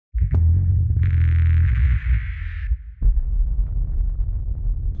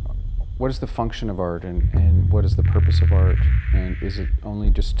What is the function of art, and what is the purpose of art? And is it only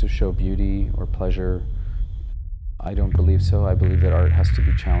just to show beauty or pleasure? I don't believe so. I believe that art has to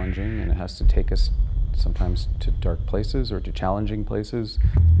be challenging, and it has to take us sometimes to dark places or to challenging places.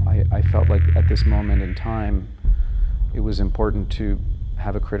 I felt like at this moment in time, it was important to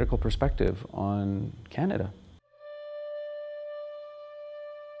have a critical perspective on Canada.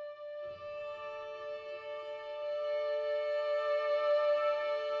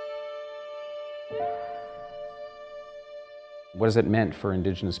 What has it meant for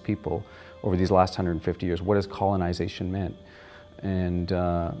Indigenous people over these last 150 years? What has colonization meant? And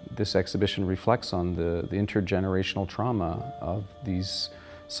this exhibition reflects on the intergenerational trauma of these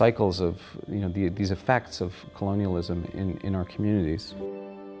cycles of, these effects of colonialism in our communities.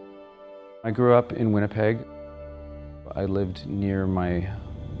 I grew up in Winnipeg. I lived near my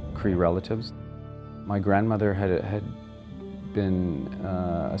Cree relatives. My grandmother had been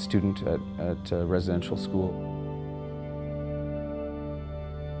a student at a residential school.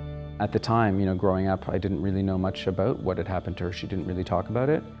 At the time, growing up, I didn't really know much about what had happened to her. She didn't really talk about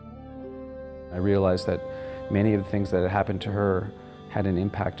it. I realized that many of the things that had happened to her had an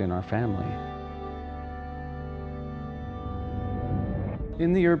impact in our family.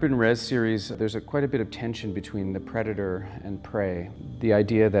 In the Urban Res series, there's quite a bit of tension between the predator and prey. The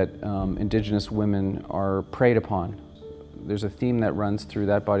idea that Indigenous women are preyed upon. There's a theme that runs through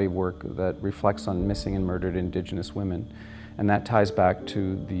that body of work that reflects on missing and murdered Indigenous women. And that ties back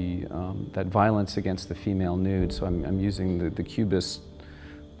to that violence against the female nude. So I'm using the Cubist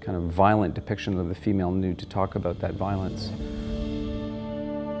kind of violent depiction of the female nude to talk about that violence.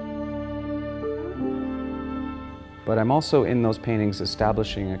 But I'm also in those paintings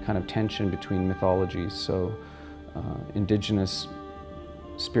establishing a kind of tension between mythologies. So Indigenous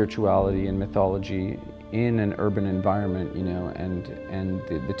spirituality and mythology in an urban environment, and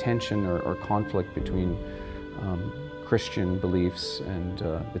the tension or conflict between Christian beliefs and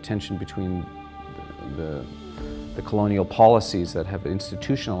the tension between the colonial policies that have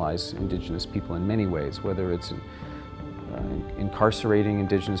institutionalized Indigenous people in many ways, whether it's incarcerating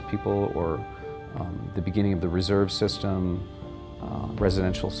Indigenous people or the beginning of the reserve system,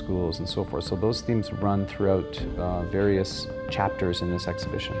 residential schools, and so forth. So those themes run throughout various chapters in this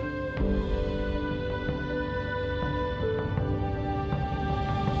exhibition.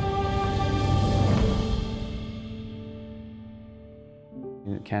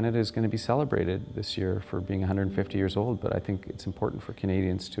 Canada is going to be celebrated this year for being 150 years old, but I think it's important for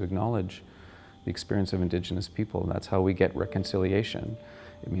Canadians to acknowledge the experience of Indigenous people. That's how we get reconciliation.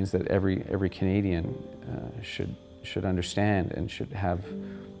 It means that every Canadian should understand and should have,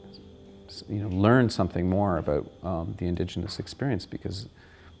 learn something more about the Indigenous experience, because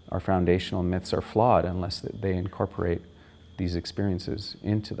our foundational myths are flawed unless they incorporate these experiences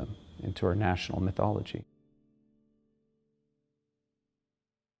into them, into our national mythology.